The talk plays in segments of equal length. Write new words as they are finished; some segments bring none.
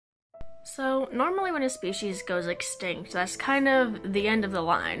So, normally when a species goes extinct, that's kind of the end of the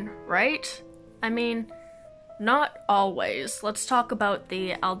line, right? I mean, not always. Let's talk about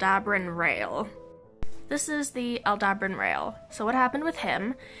the Aldabran rail. This is the Aldabran rail. So what happened with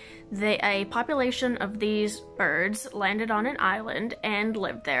him? A population of these birds landed on an island and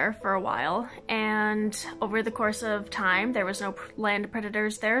lived there for a while, and over the course of time there was no land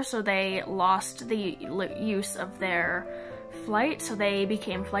predators there, so they lost the use of their flight, so they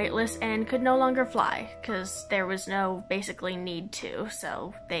became flightless and could no longer fly because there was no basically need to,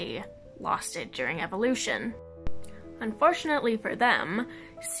 so they lost it during evolution. Unfortunately for them,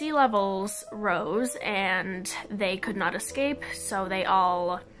 sea levels rose and they could not escape, so they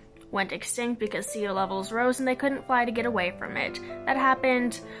all went extinct because sea levels rose and they couldn't fly to get away from it. That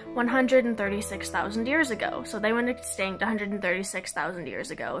happened 136,000 years ago, so they went extinct 136,000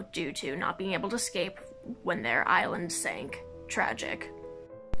 years ago due to not being able to escape when their island sank. Tragic.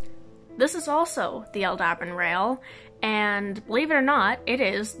 This is also the Aldabran rail, and believe it or not, it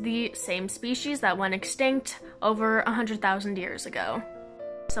is the same species that went extinct over 100,000 years ago.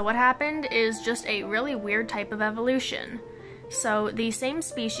 So what happened is just a really weird type of evolution. So the same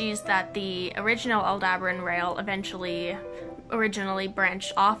species that the original Aldabran rail originally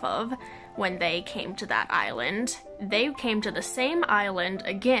branched off of when they came to that island, they came to the same island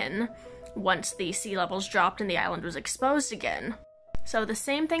again once the sea levels dropped and the island was exposed again. So the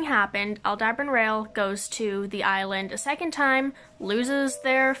same thing happened. Aldabran rail goes to the island a second time, loses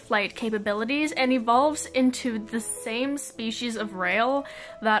their flight capabilities, and evolves into the same species of rail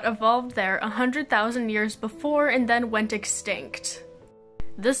that evolved there 100,000 years before and then went extinct.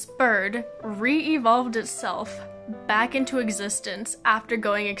 This bird re-evolved itself back into existence after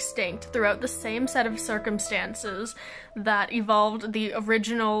going extinct throughout the same set of circumstances that evolved the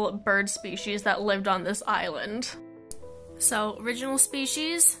original bird species that lived on this island. So, original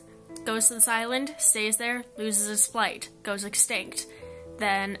species goes to this island, stays there, loses its flight, goes extinct.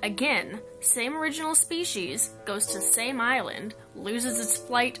 Then, again, same original species goes to the same island, loses its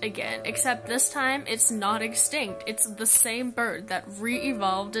flight again, except this time it's not extinct. It's the same bird that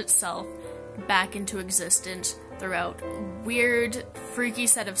re-evolved itself back into existence throughout weird, freaky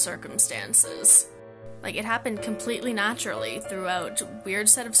set of circumstances. Like, it happened completely naturally throughout weird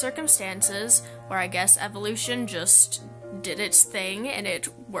set of circumstances where I guess evolution just did its thing and it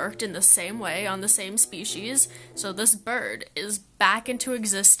worked in the same way on the same species, so this bird is back into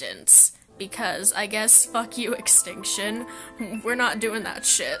existence because I guess fuck you, extinction. We're not doing that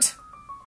shit.